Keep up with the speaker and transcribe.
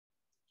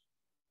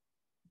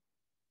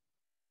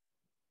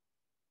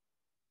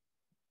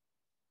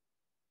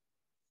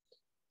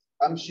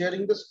I'm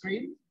sharing the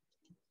screen.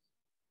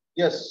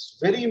 Yes,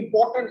 very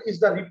important is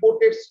the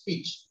reported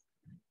speech.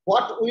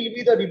 What will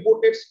be the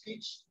reported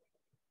speech?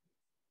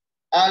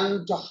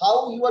 And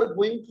how you are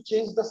going to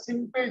change the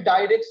simple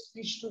direct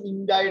speech to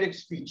indirect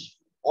speech.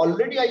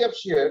 Already I have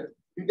shared.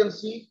 You can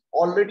see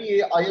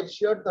already I have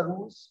shared the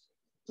rules.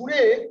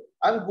 Today,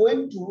 I'm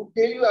going to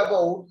tell you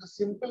about the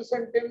simple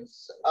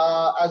sentence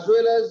as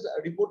well as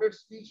reported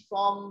speech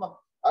from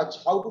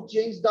how to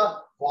change the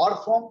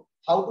verb form,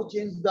 how to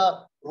change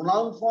the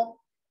pronoun form.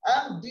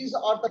 And these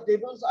are the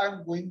tables I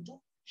am going to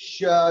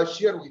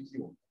share with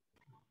you.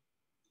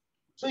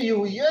 So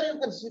here you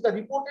can see the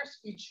reported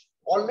speech.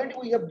 Already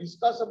we have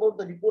discussed about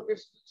the reported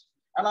speech.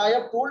 And I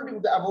have told you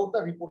about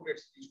the reported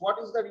speech. What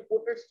is the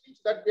reported speech?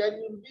 That there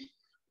will be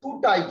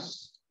two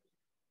types.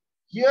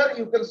 Here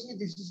you can see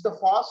this is the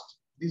first.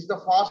 This is the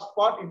first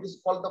part. It is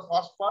called the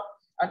first part.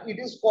 And it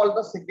is called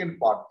the second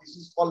part. This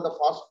is called the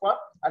first part.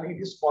 And it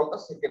is called the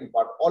second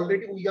part.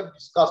 Already we have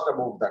discussed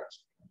about that.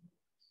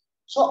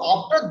 So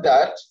after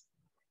that,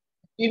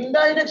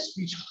 indirect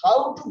speech,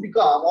 how to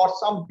become, or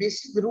some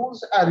basic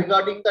rules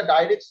regarding the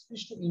direct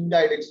speech to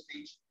indirect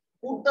speech.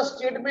 Put the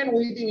statement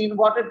within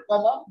inverted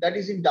comma, that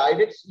is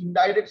indirect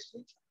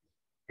speech.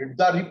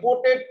 The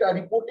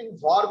reporting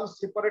verb is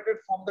separated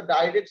from the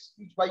direct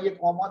speech by a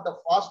comma. The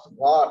first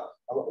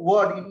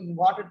word in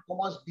inverted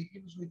commas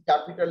begins with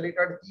capital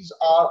letter. These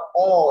are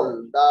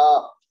all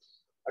the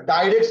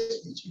direct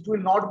speech. It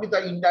will not be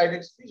the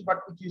indirect speech,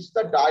 but it is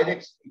the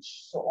direct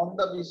speech. So on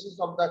the basis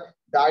of the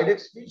direct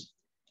speech,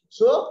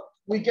 so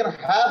we can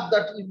have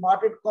that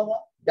inverted comma,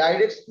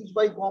 direct speech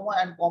by comma,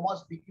 and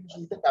commas begins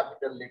with a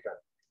capital letter.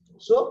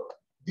 So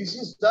this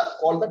is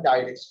called the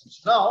direct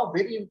speech. Now,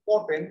 very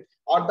important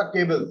are the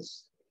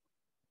tables.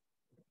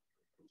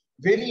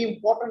 Very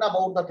important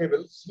about the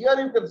tables. Here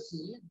you can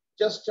see,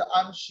 just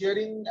I'm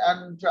sharing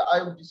and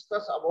I will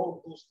discuss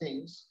about those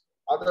things.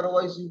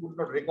 Otherwise, you would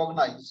not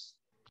recognize.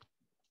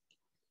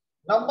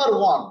 Number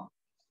one.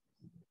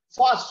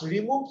 First,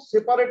 remove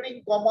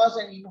separating commas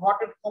and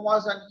inverted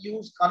commas and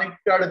use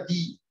connected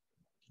the.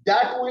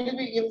 That will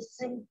be in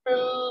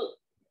simple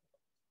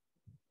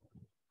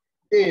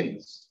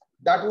tense.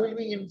 That will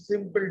be in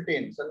simple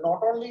tense. And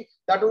not only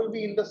that will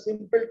be in the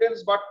simple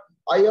tense, but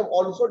I have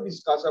also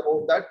discussed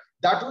about that.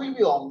 That will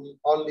be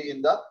only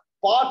in the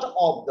part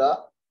of the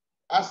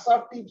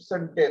assertive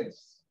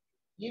sentence.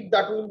 If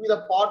that will be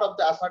the part of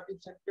the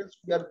assertive sentence,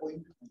 we are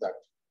going to do that.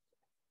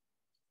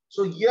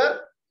 So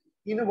here,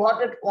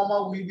 inverted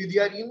comma will be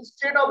there.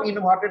 Instead of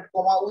inverted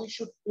comma, we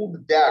should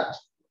put that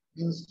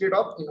instead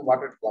of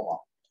inverted comma.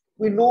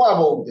 We know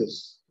about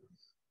this.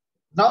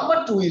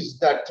 Number two is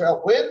that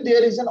when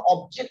there is an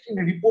object in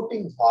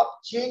reporting verb,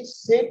 change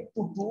said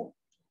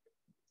to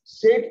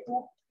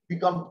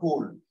become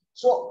told.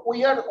 So we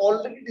had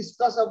already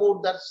discussed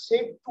about that.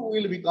 Said to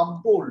will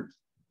become told.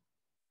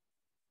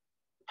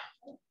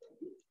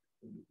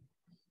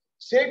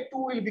 Said to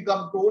will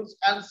become told,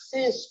 and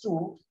says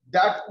to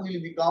that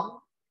will become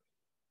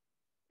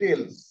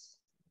tells.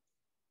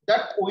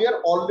 That we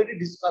are already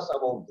discussed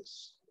about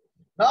this.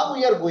 Now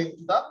we are going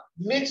to the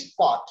next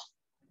part.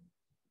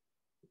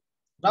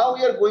 Now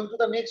we are going to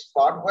the next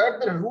part where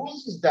the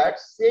rules is that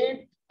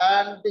said,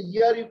 and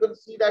here you can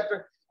see that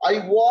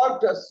I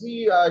worked,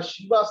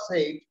 Shiva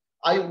said,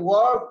 I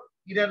worked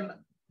in an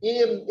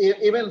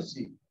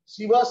MNC.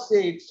 Shiva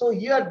said, so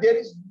here there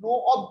is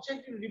no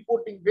object in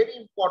reporting, very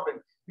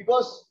important,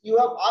 because you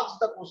have asked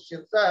the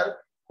question, sir,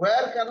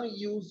 where can we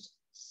use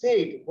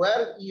said?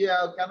 Where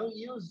can we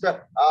use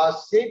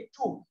said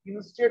to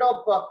instead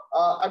of,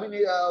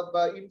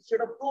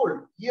 instead of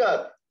told?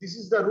 Here, this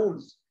is the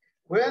rules.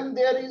 When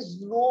there is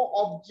no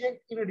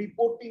object in a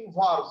reporting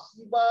verb,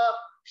 Shiva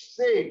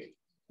said,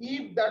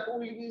 if that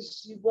will be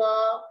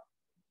Shiva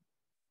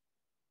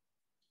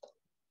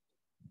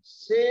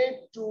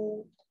said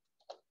to,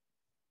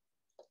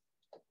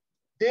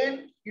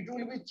 then it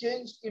will be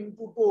changed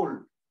into told.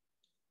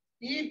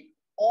 If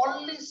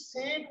only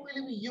said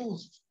will be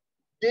used,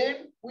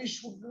 then we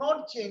should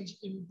not change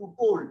into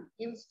told.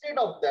 Instead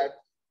of that,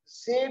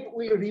 said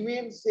will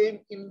remain same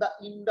in the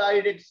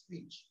indirect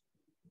speech.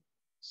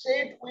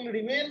 Said will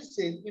remain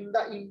same in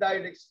the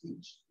indirect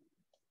speech.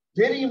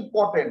 Very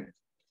important.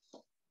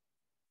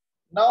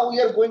 Now we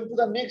are going to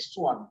the next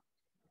one.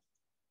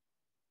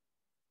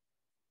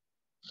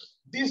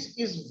 This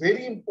is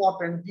very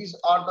important. These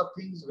are the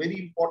things very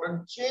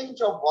important.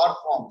 Change of verb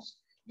forms.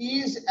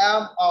 Is,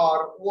 am,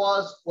 are,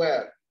 was,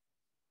 were.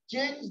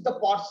 Change the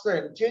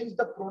person, change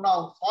the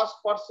pronoun. First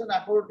person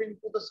according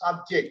to the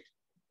subject.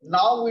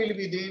 Now will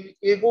be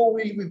then, ago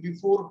will be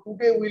before,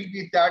 today will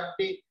be that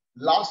day,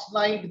 last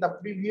night, the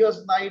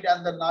previous night,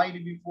 and the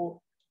night before.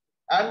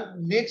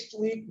 And next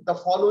week, the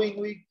following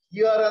week,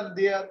 here and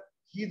there,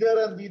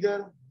 hither and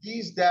thither,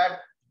 these, that,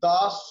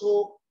 thus,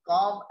 so,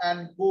 come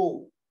and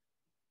go.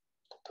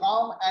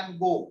 Come and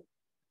go.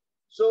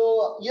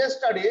 So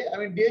yesterday,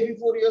 day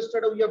before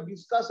yesterday, we have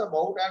discussed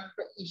about, and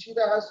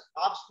Ishita has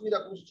asked me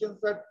the question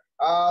that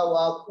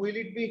will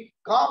it be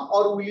come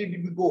or will it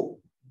be go?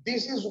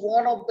 This is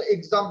one of the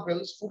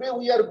examples. Today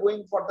we are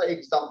going for the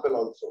example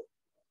also.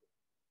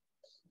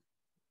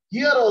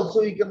 Here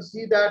also you can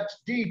see that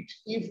did,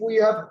 if we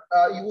have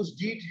used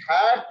did,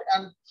 had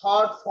and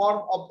third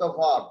form of the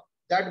verb,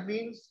 that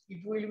means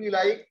it will be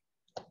like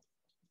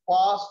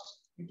past,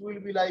 it will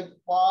be like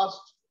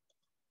past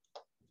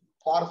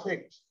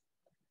perfect.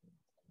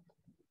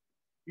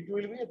 It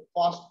will be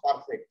past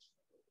perfect.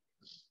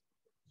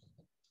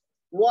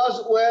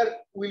 Was, where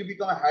will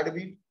become had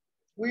been,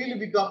 will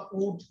become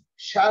would,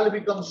 shall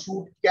become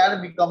should,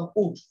 can become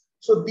could.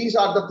 So these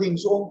are the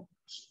things. So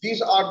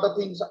these are the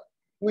things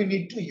we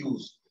need to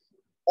use.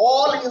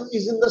 All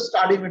is in the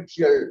study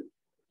material.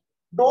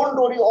 Don't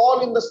worry, all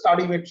in the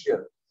study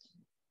material.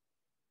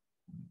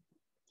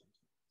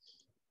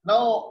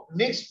 Now,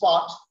 next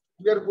part,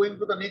 we are going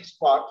to the next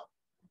part.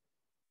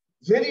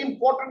 Very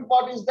important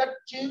part is that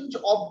change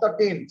of the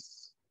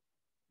tense.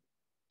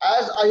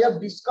 As I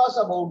have discussed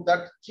about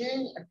that,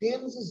 change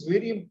tense is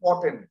very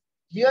important.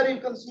 Here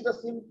you can see the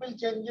simple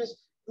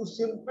changes to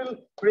simple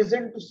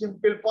present to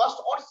simple past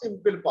or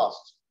simple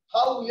past.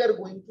 How we are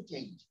going to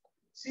change.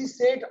 She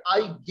said,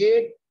 I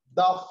get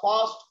the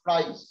first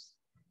prize.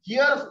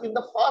 Here in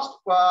the first,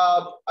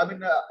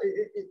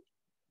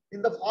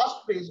 in the first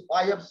phrase,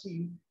 I have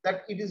seen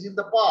that it is in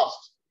the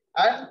past,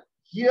 and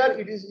here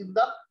it is in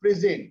the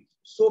present.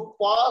 So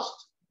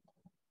past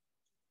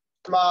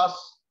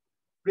plus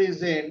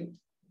present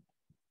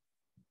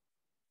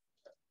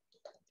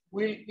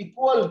will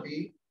equal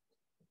be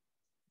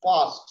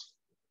past.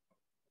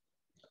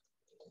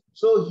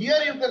 So here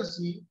you can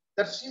see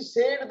that she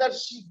said that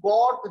she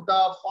got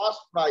the first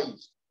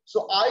prize.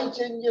 So I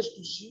changes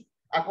to she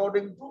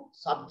according to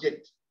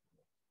subject.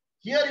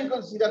 Here you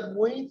can see that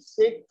Mohit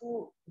said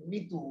to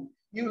Nitu,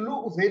 you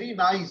look very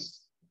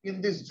nice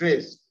in this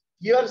dress.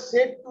 Here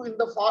said to in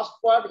the first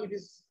part it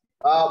is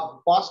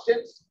past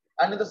tense,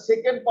 and in the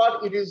second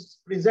part it is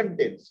present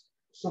tense.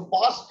 So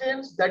past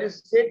tense, that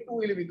is said to,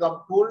 will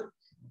become told,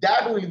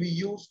 that will be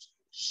used,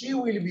 she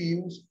will be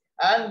used,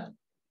 and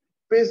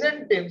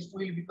present tense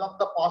will become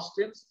the past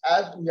tense,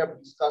 as we have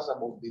discussed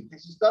about this.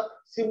 This is the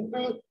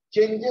simple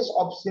changes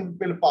of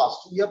simple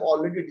past. We have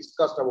already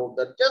discussed about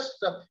that.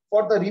 Just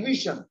for the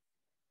revision,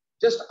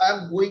 just I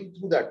am going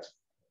through that.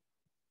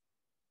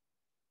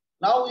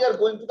 Now we are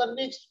going to the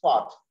next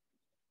part.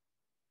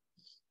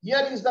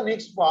 Here is the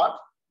next part.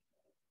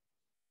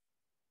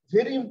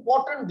 Very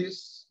important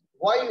this.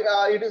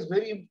 Why it is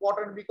very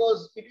important?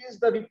 Because it is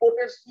the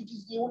reported speech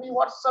is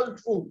universal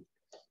truth.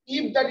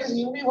 If that is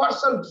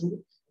universal truth,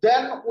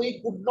 then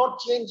we could not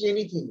change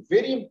anything.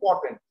 Very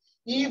important.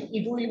 If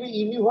it will be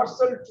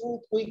universal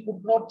truth, we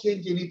could not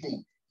change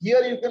anything.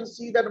 Here you can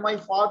see that my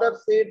father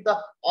said the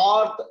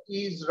earth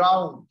is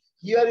round.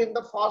 Here in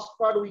the first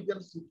part we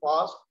can see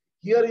past.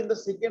 Here in the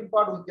second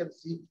part we can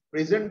see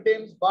present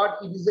tense, but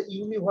it is a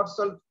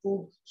universal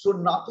truth, so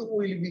nothing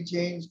will be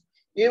changed.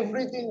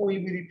 Everything will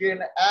be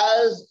written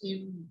as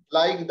in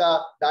like the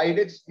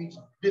direct speech.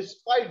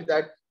 Despite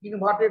that,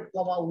 inverted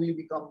comma will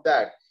become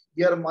that.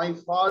 Here my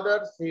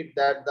father said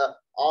that the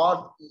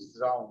earth is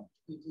round.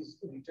 It is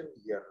written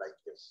here like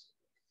this.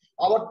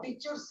 Our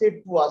teacher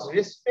said to us,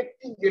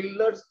 respecting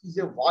elders is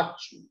a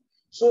virtue.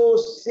 So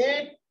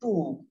said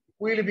to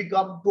will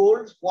become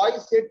told. Why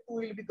said to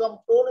will become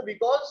told?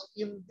 Because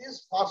in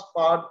this first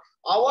part,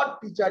 our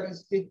teacher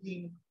is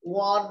taking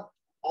one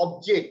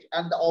object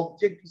and the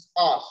object is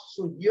us.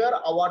 So here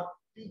our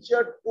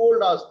teacher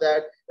told us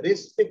that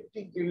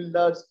respecting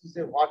elders is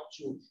a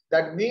virtue.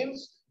 That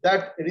means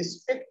that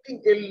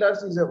respecting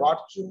elders is a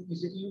virtue,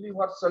 is a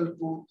universal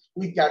truth.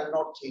 We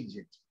cannot change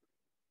it.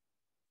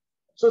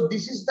 So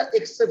this is the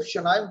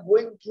exception. I am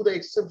going through the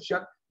exception.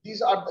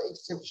 These are the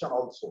exception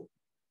also.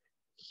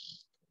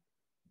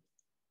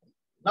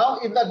 Now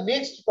in the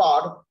next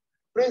part,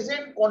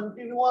 present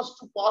continuous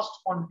to past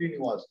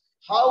continuous.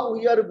 How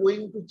we are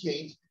going to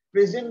change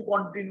present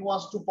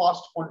continuous to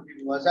past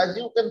continuous? As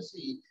you can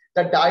see,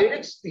 the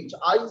direct speech,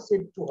 I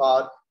said to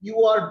her,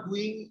 you are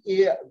doing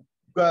a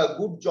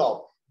good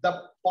job.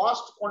 The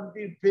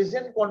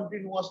present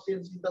continuous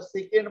tense in the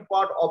second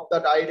part of the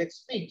direct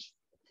speech.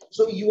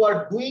 So you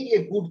are doing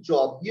a good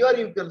job. Here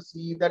you can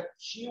see that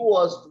she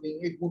was doing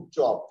a good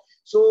job.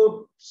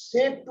 So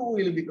said to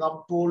will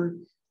become told,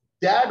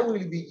 that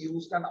will be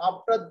used, and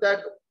after that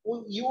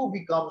you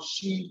become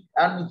she,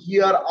 and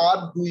here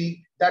are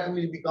doing, that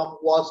will become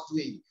was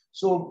doing.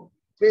 So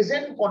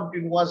present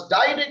continuous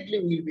directly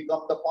will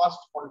become the past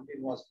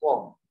continuous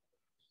form.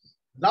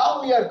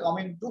 Now we are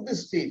coming to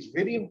this stage.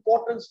 Very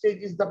important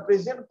stage is the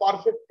present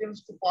perfect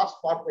tense to past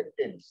perfect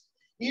tense.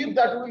 If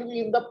that will be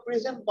in the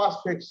present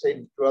perfect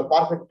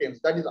tense,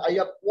 that is, I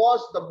have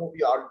watched the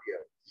movie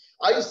earlier.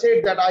 I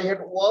said that I had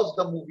watched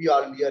the movie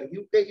earlier.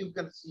 You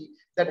can see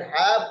that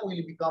have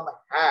will become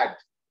had.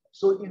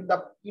 So in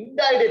the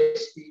indirect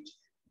speech,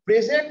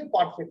 present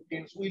perfect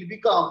tense will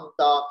become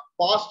the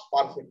past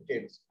perfect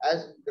tense,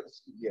 as you can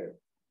see here.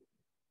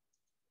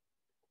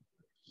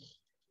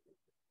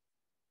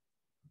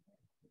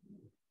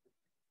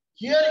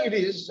 Here it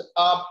is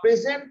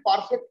present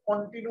perfect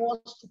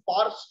continuous to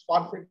past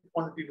perfect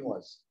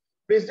continuous.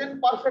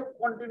 Present perfect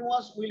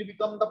continuous will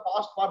become the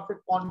past perfect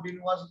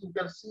continuous. You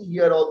can see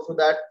here also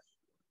that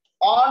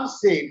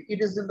unsaid.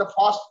 It is in the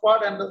first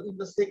part, and in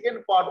the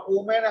second part,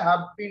 women have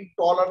been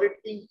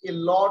tolerating a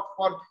lot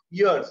for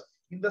years.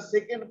 In the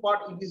second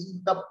part, it is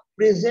in the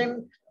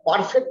present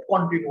perfect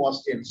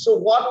continuous tense. So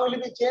what will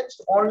be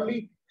changed?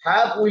 Only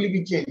have will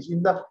be changed.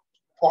 In the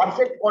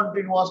perfect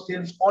continuous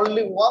tense,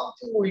 only one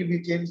thing will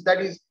be changed,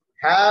 that is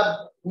have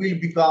will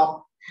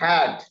become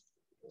had.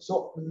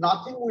 So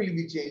nothing will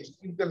be changed.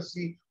 You can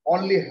see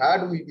only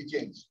had will be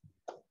changed.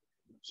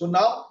 So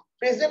now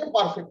present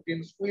perfect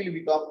tense will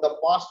become the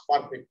past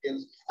perfect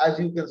tense, as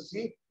you can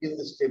see in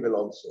this table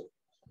also.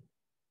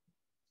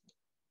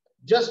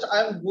 Just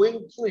I am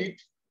going through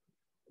it.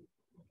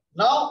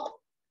 Now,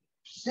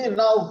 see,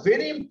 now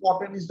very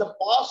important is the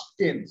past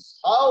tense.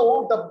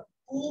 How the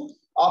two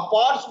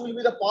parts will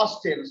be the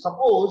past tense.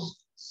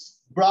 Suppose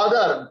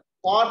brother,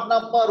 part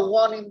number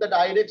 1 in the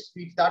direct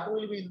speech, that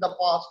will be in the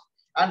past,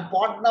 and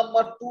part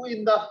number 2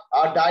 in the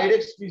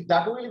direct speech,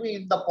 that will be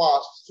in the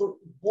past. So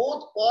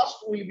both past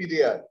will be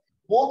there,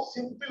 both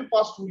simple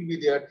past will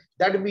be there.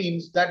 That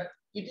means that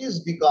it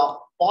is become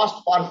past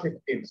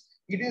perfect tense.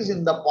 It is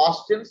in the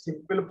past tense,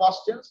 simple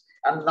past tense,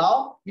 and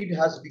now it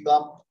has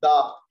become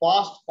the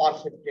past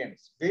perfect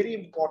tense. Very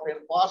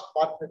important, past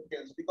perfect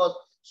tense, because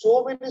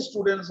so many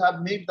students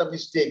have made the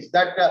mistakes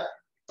that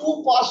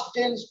two past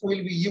tense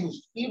will be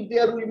used. If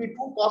there will be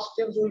two past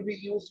tense will be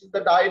used in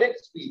the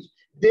direct speech,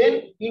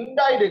 then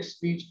indirect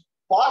speech,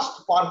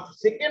 past part,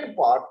 second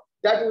part,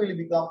 that will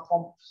become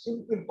from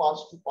simple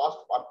past to past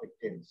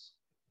perfect tense.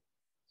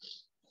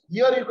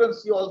 Here you can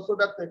see also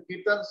that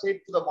Ketan said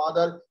to the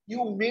mother,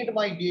 "You made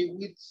my day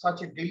with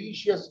such a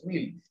delicious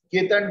meal."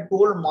 Ketan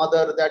told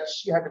mother that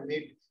she had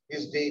made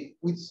his day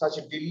with such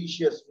a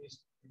delicious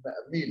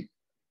meal.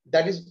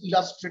 That is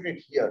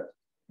illustrated here.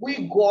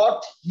 We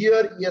got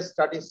here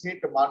yesterday, said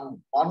Manu.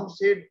 Manu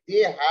said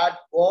they had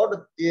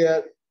got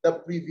there the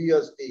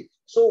previous day.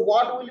 So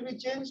what will be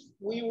changed?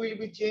 We will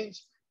be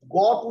changed.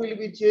 Got will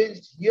be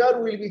changed. Here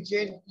will be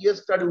changed.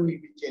 Yesterday will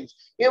be changed.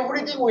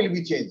 Everything will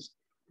be changed.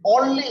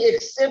 Only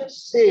except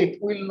said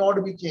will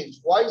not be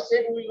changed. Why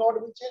said will not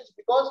be changed?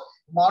 Because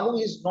Manu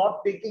is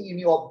not taking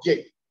any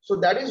object. So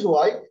that is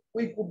why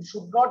we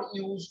should not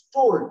use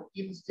told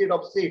instead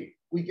of said.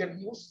 We can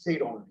use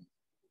said only.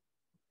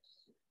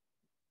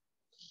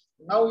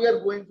 Now we are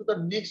going to the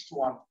next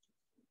one.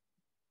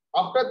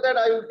 After that,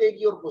 I will take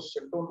your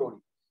question. Don't worry.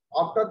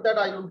 After that,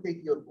 I will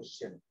take your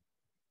question.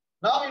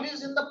 Now it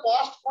is in the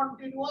past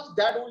continuous.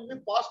 That will be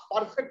past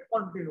perfect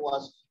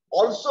continuous.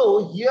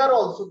 Also, here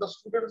also the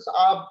students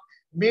have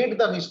made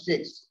the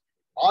mistakes.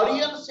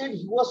 Aryan said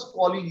he was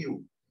calling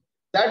you.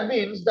 That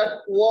means that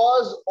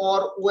was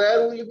or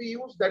where will be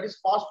used. That is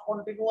past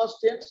continuous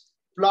tense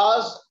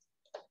plus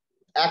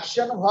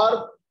action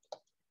verb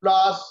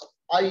plus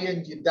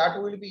ing. That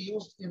will be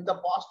used in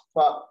the past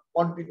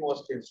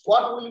continuous tense.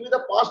 What will be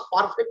the past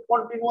perfect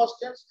continuous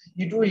tense?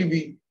 It will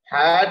be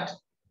had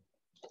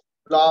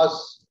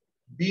plus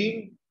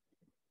been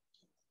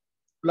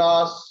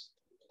plus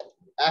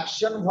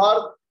action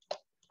verb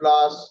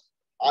plus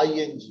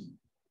ing.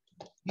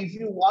 If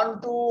you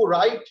want to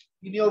write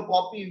in your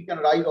copy, you can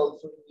write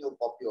also in your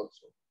copy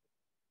also.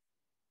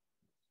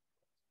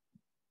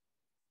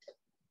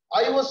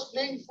 I was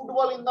playing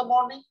football in the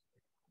morning.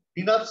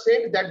 Dinath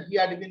said that he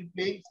had been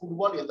playing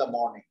football in the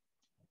morning.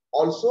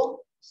 Also,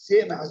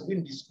 same has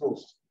been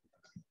disclosed.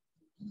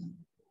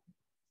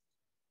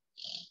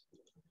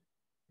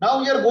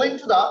 Now we are going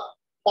to the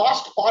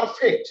past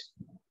perfect.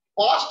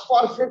 Past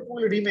perfect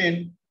will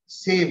remain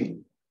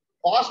same.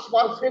 Past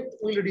perfect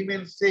will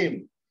remain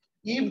same.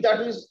 If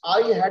that is,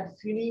 I had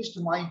finished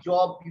my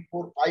job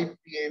before 5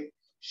 p.m.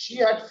 She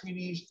had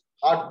finished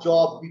her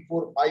job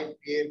before 5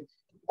 p.m.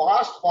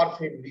 Past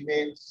perfect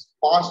remains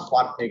past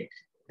perfect.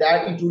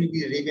 That it will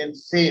be remain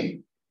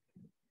same.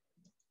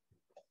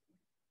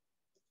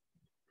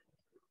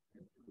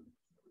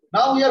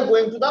 Now we are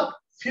going to the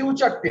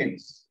future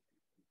tense.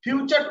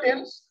 Future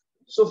tense.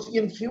 So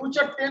in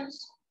future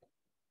tense,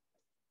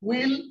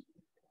 will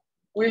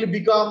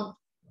become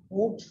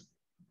would,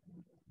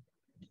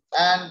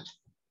 and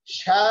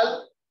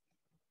shall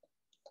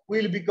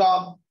will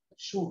become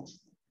should.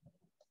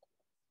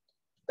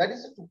 That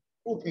is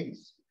two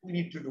things we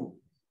need to do.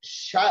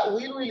 Shall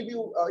will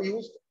be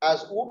used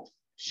as would.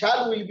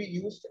 Shall will be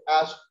used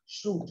as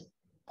should.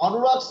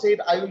 Anurag said,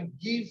 "I will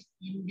give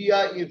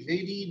India a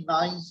very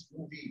nice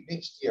movie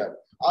next year."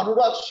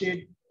 Anurag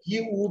said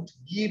he would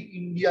give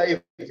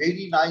India a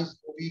very nice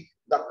movie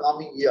the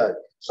coming year.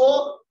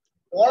 So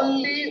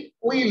only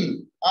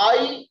will,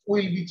 I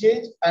will be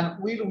changed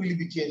and will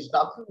be changed.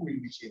 Nothing will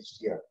be changed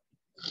here.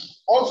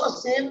 Also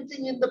same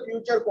thing in the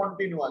future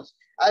continuous.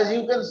 As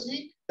you can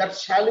see that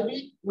shall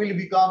be will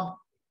become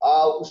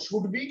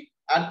should be,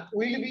 and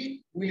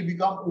will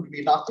become would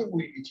be. Nothing will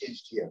be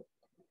changed here.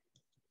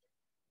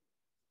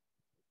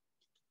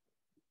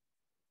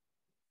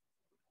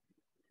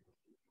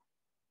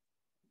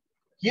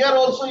 Here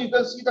also you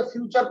can see the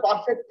future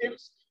perfect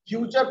tense.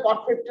 Future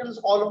perfect tense,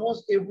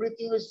 almost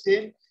everything is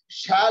same.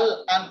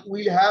 Shall and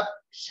will have,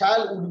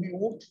 shall would be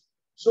would.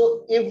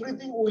 So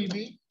everything will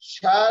be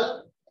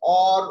shall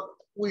or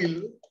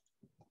will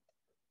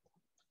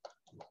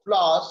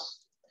plus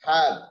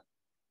have.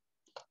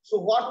 So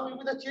what will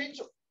be the change?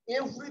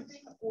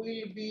 Everything will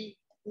be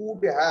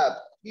would have.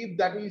 If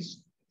that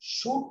is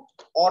should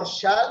or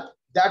shall,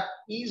 that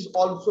is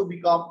also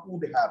become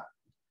would have.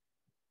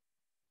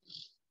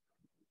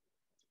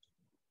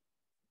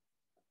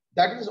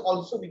 That is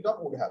also become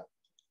would have.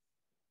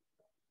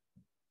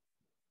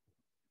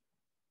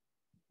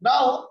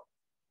 Now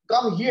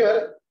come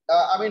here.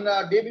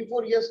 Day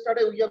before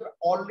yesterday we have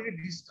already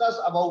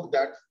discussed about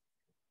that.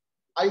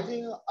 I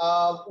think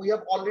we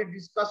have already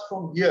discussed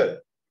from here.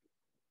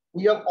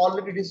 We have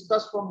already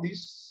discussed from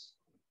this.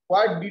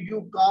 Where did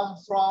you come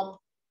from?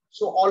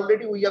 So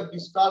already we have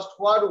discussed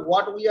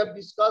what we have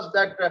discussed,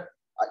 that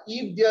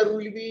if there will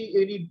be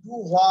any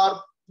do verb,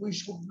 we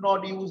should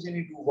not use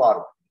any do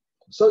verb.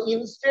 So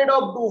instead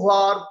of do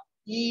verb,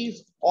 if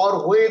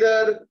or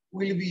whether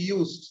will be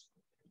used.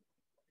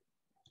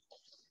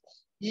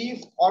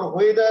 If or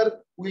whether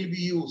will be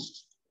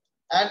used.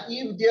 And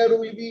if there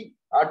will be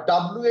a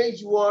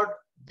WH word,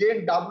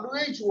 then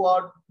WH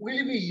word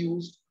will be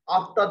used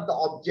after the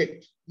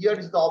object. Here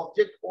is the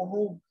object.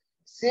 Onu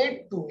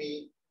said to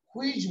me,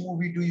 which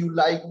movie do you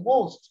like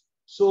most?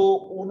 So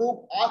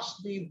Onu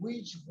asked me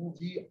which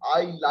movie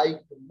I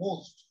like the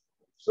most.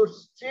 So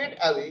straight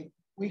away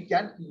we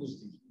can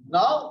use this.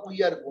 Now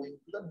we are going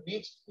to the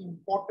next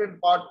important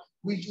part,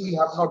 which we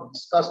have not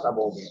discussed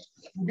about it.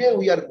 Today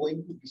we are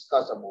going to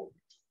discuss about it.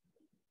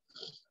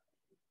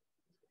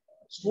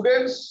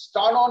 Students,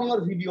 turn on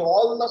your video.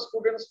 All the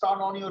students turn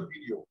on your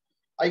video.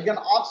 I can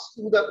ask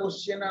you the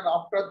question and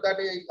after that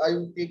I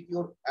will take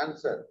your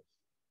answer.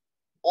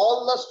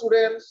 All the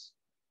students,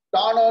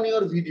 turn on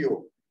your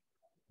video.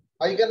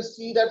 I can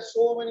see that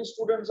so many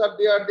students are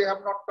there. They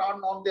have not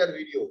turned on their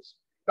videos.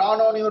 Turn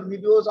on your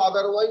videos,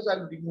 otherwise I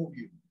will remove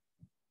you.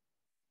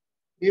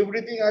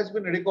 Everything has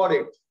been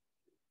recorded.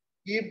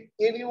 If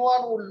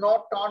anyone will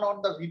not turn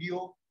on the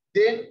video,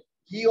 then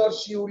he or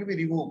she will be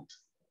removed.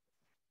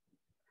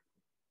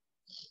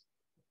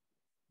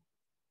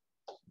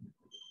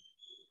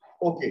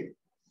 Okay.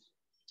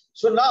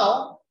 So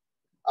now,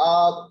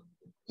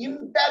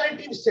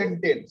 imperative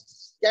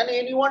sentence. Can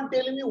anyone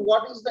tell me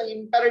what is the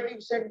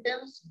imperative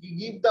sentence?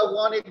 Give the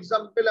one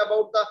example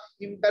about the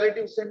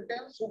imperative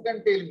sentence. Who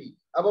can tell me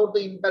about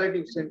the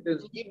imperative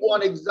sentence? Give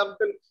one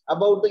example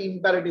about the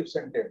imperative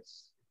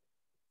sentence.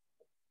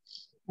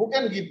 Who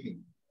can give me?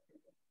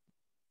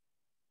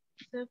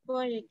 So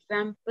for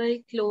example,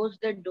 close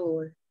the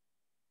door.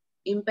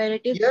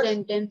 Imperative Yes.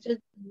 sentences.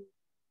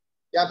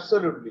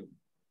 Absolutely.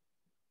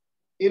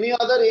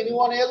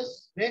 Anyone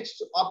else?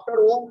 Next, after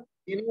home,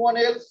 anyone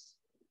else?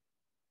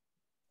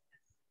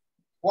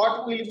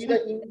 What will be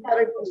the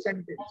imperative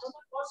sentence?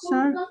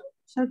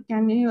 Sir,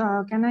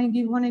 can I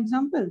give one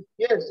example?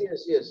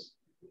 Yes.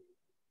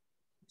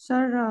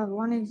 Sir,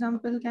 one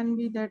example can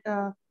be that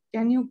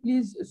can you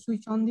please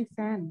switch on the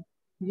fan?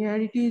 Here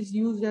it is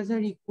used as a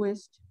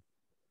request.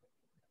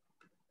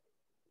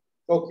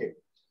 Okay.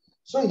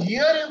 So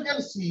here you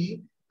can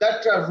see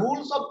that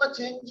rules of the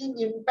changing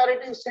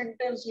imperative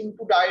sentence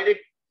into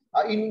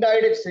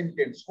indirect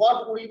sentence.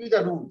 What will be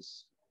the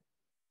rules?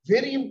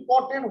 Very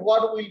important.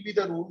 What will be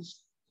the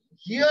rules?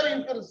 Here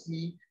you can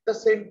see the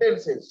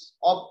sentences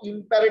of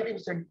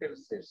imperative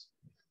sentences.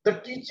 The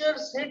teacher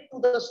said to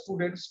the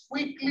students,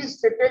 quickly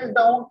settle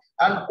down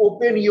and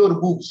open your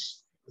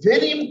books.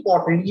 Very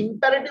important.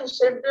 Imperative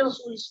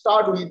sentence will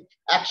start with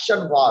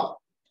action verb.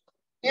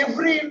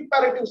 Every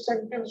imperative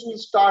sentence will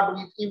start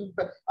with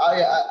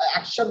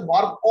action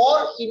verb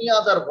or any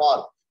other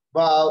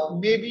verb.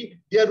 Maybe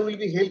there will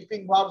be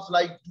helping verbs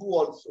like do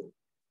also.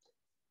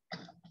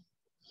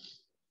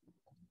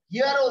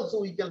 Here also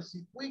we can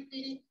see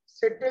quickly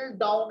settle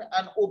down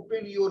and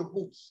open your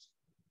books.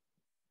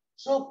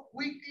 So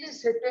quickly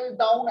settle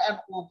down and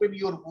open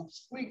your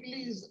books.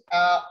 Quickly is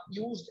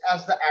used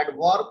as the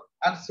adverb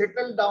and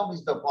settle down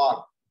is the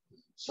verb.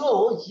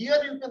 So here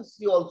you can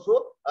see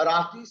also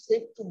Rati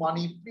said to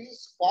Mani,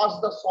 please pass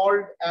the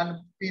salt and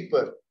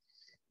pepper.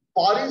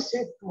 Pari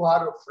said to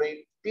her friend,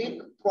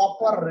 take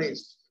proper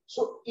rest.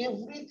 So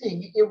every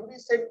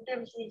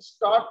sentence will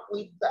start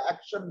with the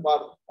action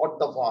verb or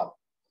the verb.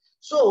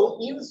 So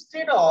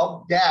instead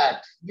of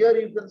that, here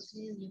you can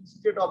see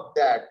instead of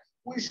that,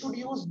 we should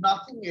use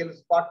nothing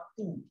else but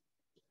to.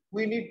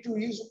 We need to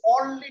use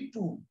only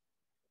to.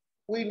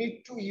 We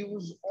need to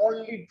use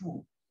only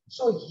to.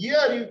 So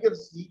here you can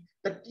see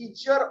the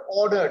teacher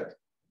ordered.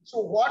 So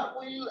what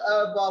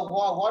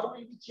will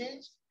be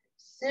changed?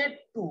 Said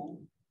to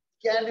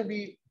can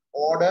be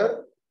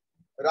order.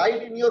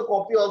 Write in your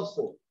copy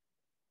also.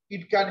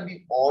 It can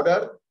be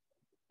order.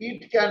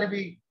 It can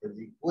be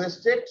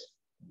requested.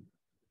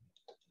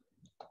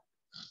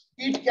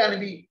 It can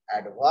be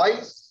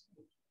advice.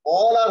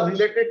 All are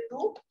related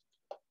to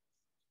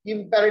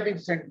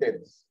imperative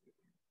sentence.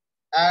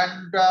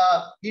 And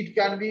it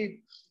can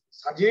be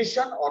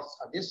suggestion or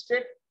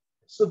suggested.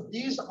 So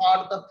these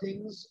are the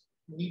things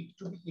need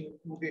to be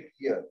included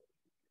here.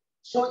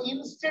 So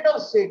instead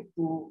of said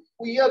to,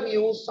 we have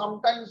used,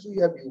 sometimes we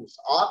have used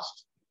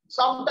asked,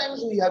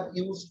 sometimes we have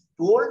used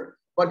told,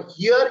 But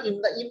here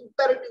in the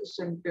imperative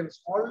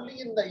sentence, only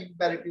in the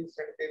imperative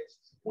sentence,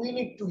 we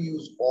need to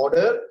use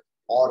order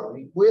or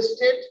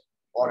requested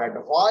or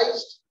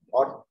advised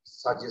or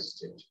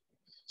suggested.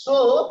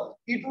 So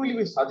it will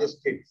be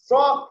suggested.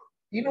 So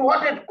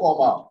inverted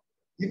comma,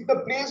 in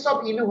the place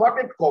of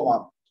inverted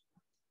comma,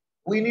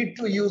 we need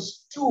to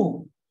use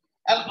to,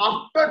 and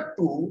after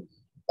to,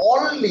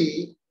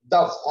 only the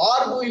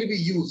verb will be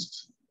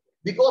used.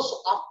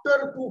 Because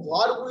after to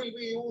verb will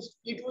be used,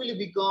 it will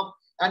become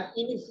an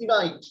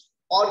infinite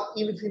or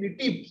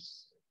infinitive.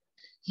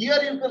 Here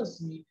you can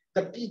see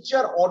the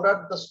teacher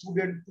ordered the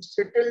student to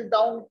settle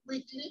down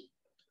quickly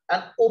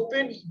and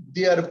open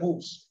their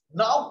books.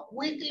 Now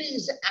quickly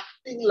is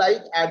acting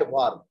like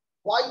adverb.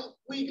 Why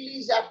quickly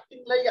is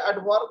acting like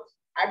adverb?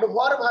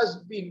 Adverb has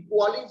been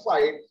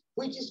qualified,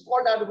 which is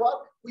called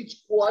adverb,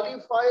 which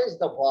qualifies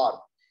the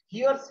verb.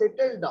 Here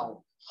settle down.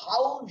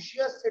 How she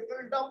has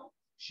settled down?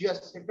 She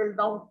has settled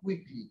down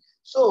quickly.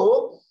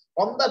 So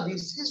on the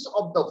basis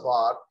of the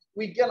verb,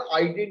 we can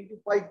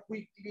identify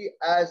quickly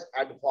as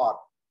adverb.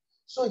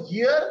 So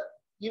here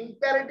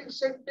imperative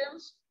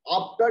sentence,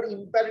 after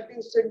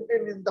imperative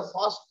sentence in the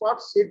first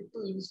part, said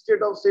to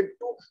instead of said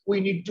to, we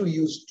need to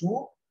use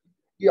to.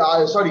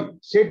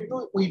 Said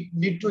to, we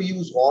need to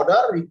use order,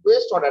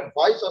 request or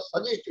advice or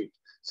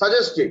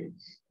suggested.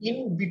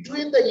 In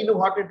between the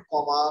inverted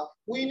comma,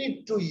 we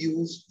need to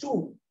use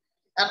to.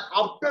 And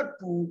after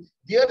to,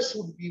 there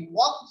should be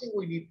one thing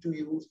we need to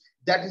use,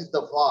 that is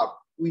the verb.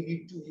 We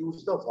need to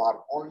use the verb,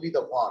 only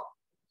the verb.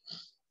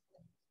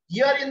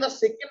 Here in the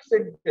second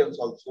sentence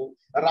also,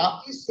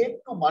 Raki said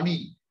to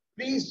Mani,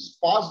 please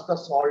pass the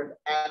salt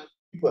and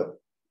pepper.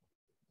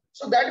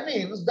 So that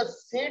means the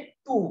said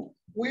to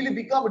will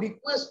become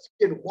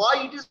requested.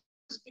 Why it is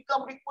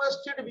become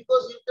requested?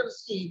 Because you can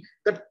see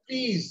that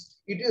please,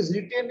 it is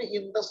written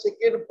in the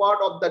second part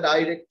of the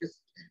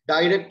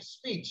direct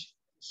speech.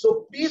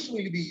 So please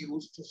will be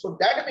used. So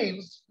that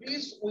means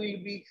please will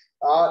be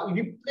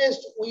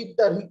replaced with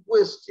the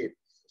requested.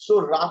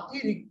 So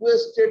Rati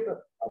requested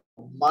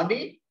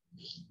Mani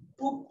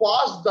to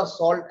pass the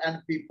salt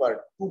and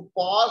pepper. To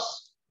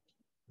pass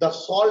the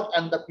salt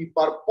and the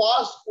pepper.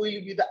 Pass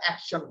will be the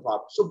action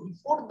verb. So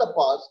before the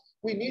pass,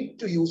 we need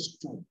to use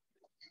to.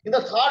 In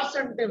the third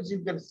sentence,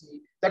 you can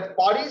see that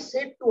Pari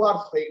said to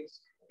her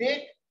friends,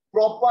 take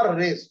proper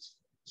rest.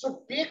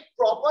 So take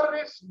proper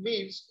rest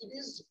means it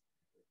is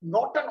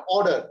not an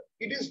order.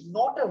 It is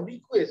not a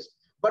request,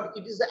 but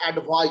it is an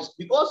advice,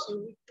 because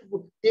you need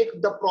to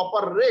take the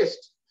proper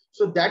rest.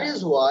 So that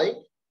is why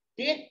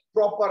take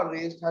proper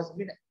rest has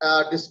been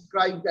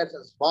described as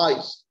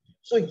advice.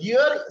 So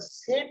here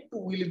said to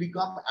will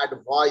become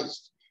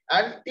advised,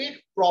 and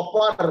take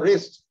proper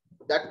rest,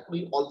 that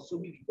will also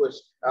be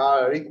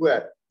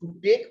required to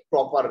take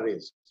proper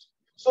rest.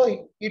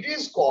 So it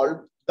is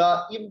called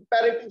the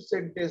imperative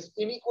sentence.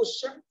 Any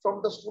question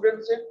from the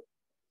students end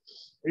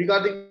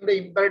regarding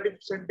the imperative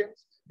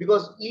sentence?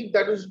 Because if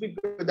that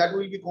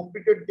will be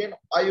completed, then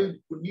I will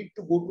need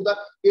to go to the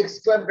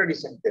exclamatory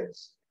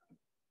sentence.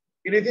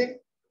 Anything?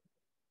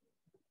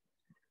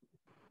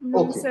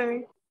 No, okay.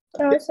 Sir.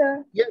 No,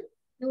 sir. Yes.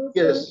 No,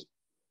 Yes. sir.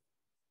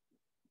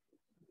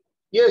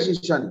 Yes,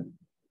 Ishani.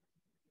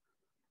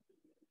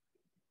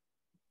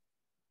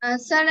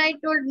 Sir, I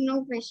told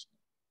no question.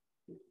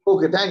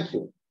 Okay, thank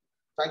you.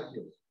 Thank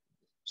you.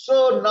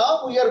 So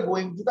now we are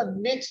going to the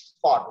next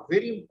part.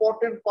 Very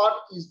important part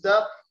is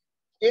the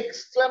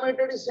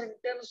exclamatory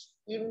sentence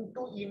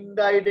into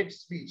indirect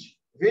speech.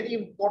 Very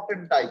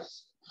important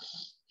types.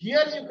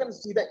 Here you can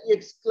see the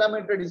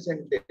exclamatory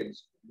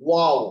sentence.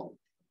 Wow,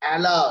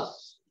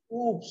 alas,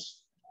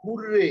 oops,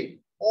 hooray,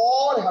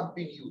 all have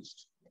been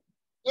used.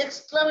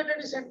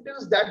 Exclamatory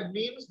sentence, that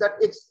means that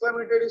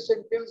exclamatory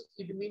sentence,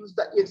 it means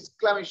the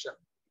exclamation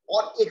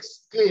or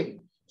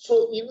exclaim.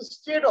 So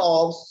instead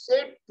of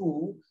said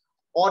to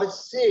or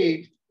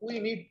said, we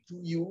need to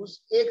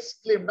use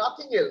exclaim,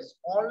 nothing else,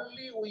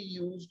 only we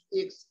use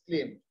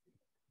exclaim.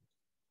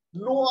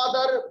 No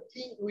other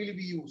thing will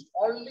be used,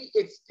 only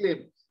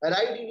exclaim.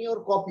 Write in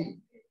your copy.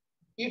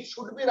 It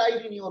should be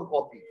right in your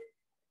copy.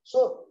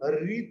 So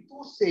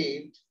Ritu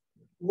said,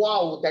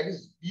 wow, that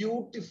is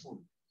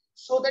beautiful.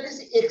 So that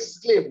is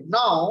exclaim.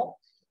 Now,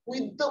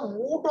 with the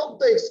mood of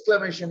the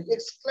exclamation,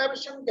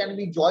 exclamation can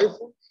be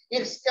joyful,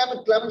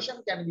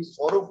 exclamation can be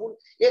sorrowful,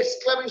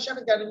 exclamation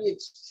can be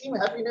extreme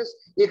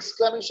happiness,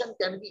 exclamation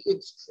can be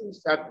extreme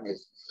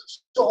sadness.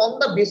 So on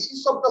the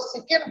basis of the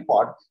second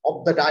part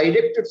of the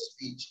directed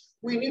speech,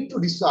 we need to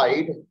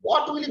decide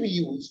what will be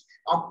used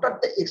after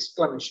the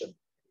exclamation.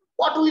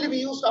 What will be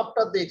used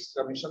after the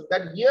exclamation?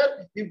 That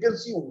here you can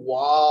see,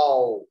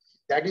 wow,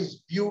 that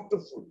is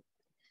beautiful.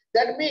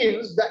 That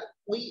means that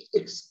we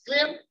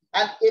exclaim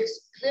and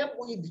exclaim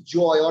with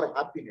joy or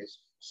happiness.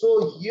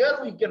 So here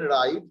we can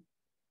write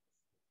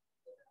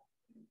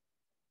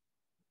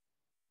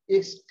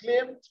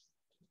exclaimed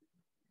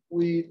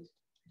with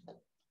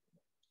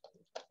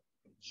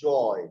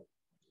joy.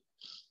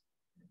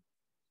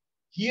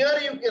 Here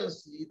you can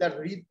see that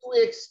Ritu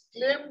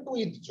exclaimed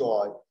with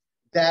joy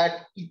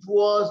that it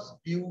was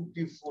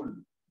beautiful.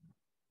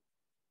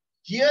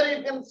 Here you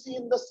can see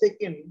in the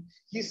second,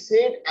 he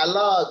said,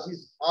 alas,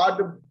 his heart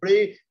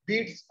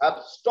beats have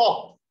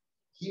stopped.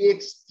 He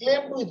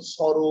exclaimed with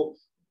sorrow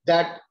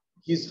that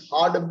his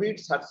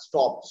heartbeats had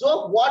stopped.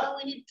 So what do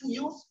we need to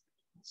use?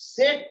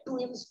 Said to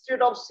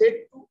instead of said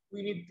to,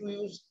 we need to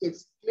use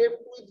exclaimed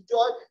with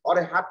joy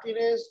or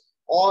happiness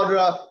or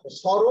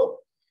sorrow.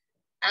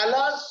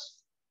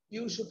 Alas,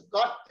 you should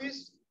cut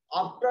this.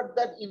 After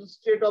that,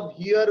 instead of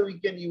here, we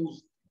can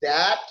use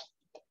that.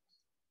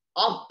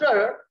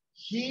 After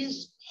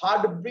his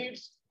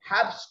heartbeats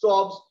have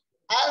stopped,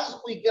 as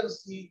we can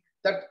see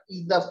that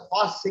is the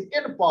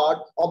second part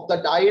of the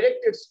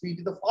directed speech.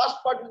 The first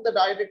part in the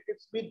directed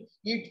speech,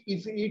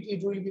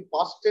 it will be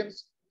past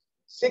tense.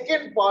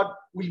 Second part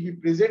will be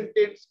present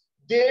tense.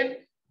 Then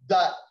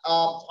the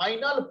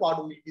final part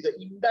will be the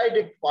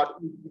indirect part,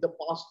 will be the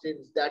past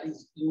tense that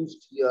is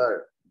used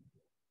here.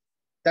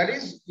 That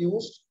is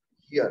used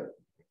here.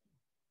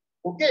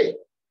 Okay.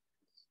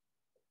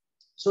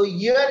 So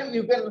here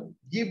you can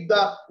give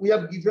the, we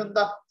have given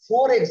the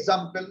 4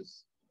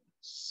 examples.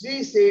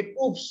 She said,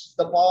 oops,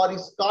 the power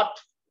is cut.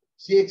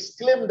 She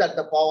exclaimed that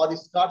the power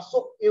is cut.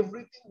 So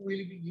everything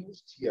will be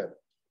used here.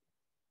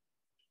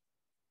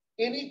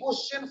 Any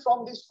question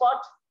from this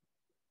part?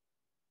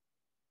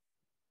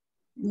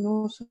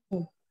 No, sir.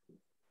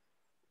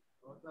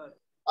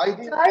 I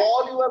think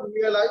all you have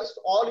realized,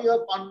 all you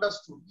have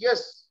understood.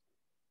 Yes.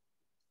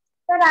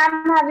 Sir, I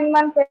am having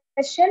one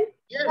question.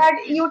 Yes, That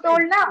please, you told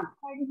please. now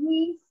that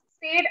he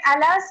said,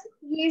 alas,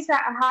 his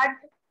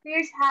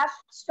heartbeats have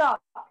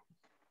stopped.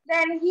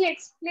 Then he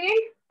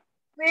exclaimed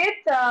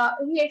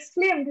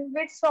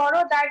with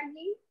sorrow that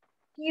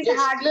his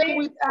Exclaim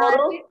with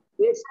sorrow,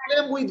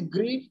 exclaim with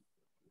grief.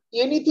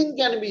 Anything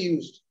can be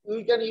used.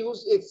 We can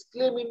use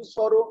exclaim in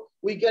sorrow.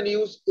 We can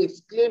use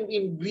exclaim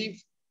in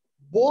grief.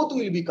 Both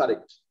will be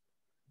correct.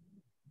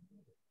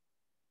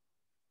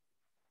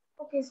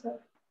 Okay, sir.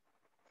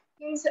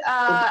 Means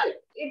Okay.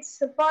 it's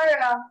for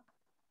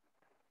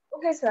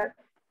okay, sir.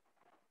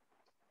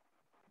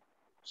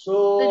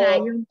 So, But I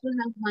also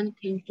have one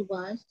thing to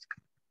ask.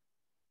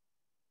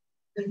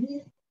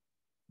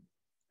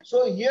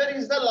 so here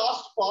is the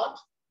last part.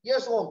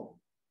 Yes, Om.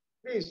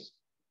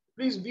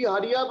 Please be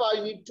hurry up.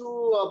 I need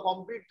to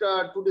complete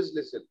today's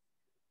lesson.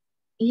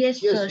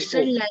 Yes, Yes, sir. you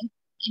So, go. like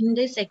in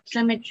this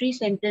exclamatory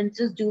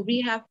sentences, do we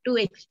have to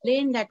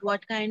explain that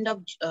what kind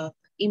of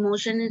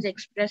emotion is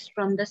expressed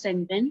from the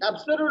sentence?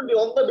 Absolutely.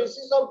 On the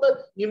basis of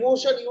the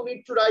emotion, you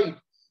need to write.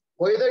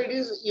 Whether it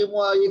is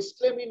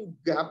exclaim in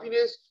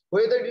happiness,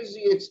 whether it is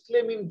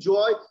exclaim in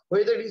joy,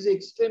 whether it is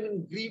exclaim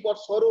in grief or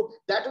sorrow,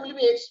 that will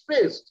be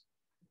expressed.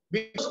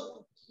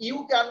 Because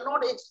you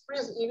cannot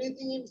express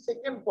anything in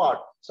second part.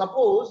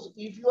 Suppose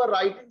if you are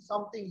writing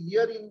something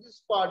here in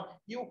this part,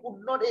 you could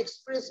not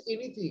express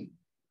anything.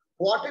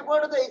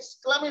 Whatever the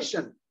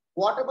exclamation,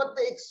 whatever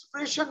the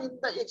expression in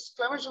the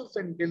exclamation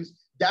sentence,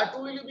 that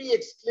will be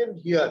exclaimed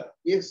here.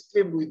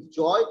 Exclaimed with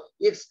joy,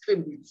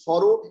 exclaimed with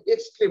sorrow,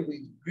 exclaimed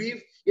with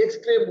grief,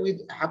 exclaimed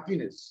with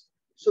happiness.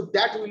 So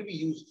that will be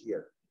used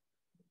here.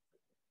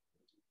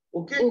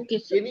 Okay? Okay,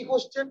 sir. Any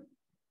question?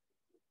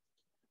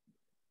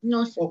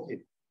 No, sir. Okay.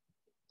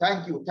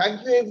 Thank you.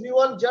 Thank you,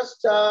 everyone.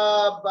 Just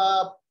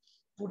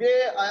today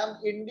I am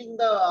ending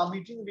the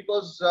meeting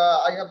because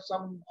I have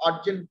some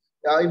urgent,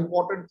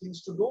 important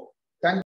things to do. Thank you.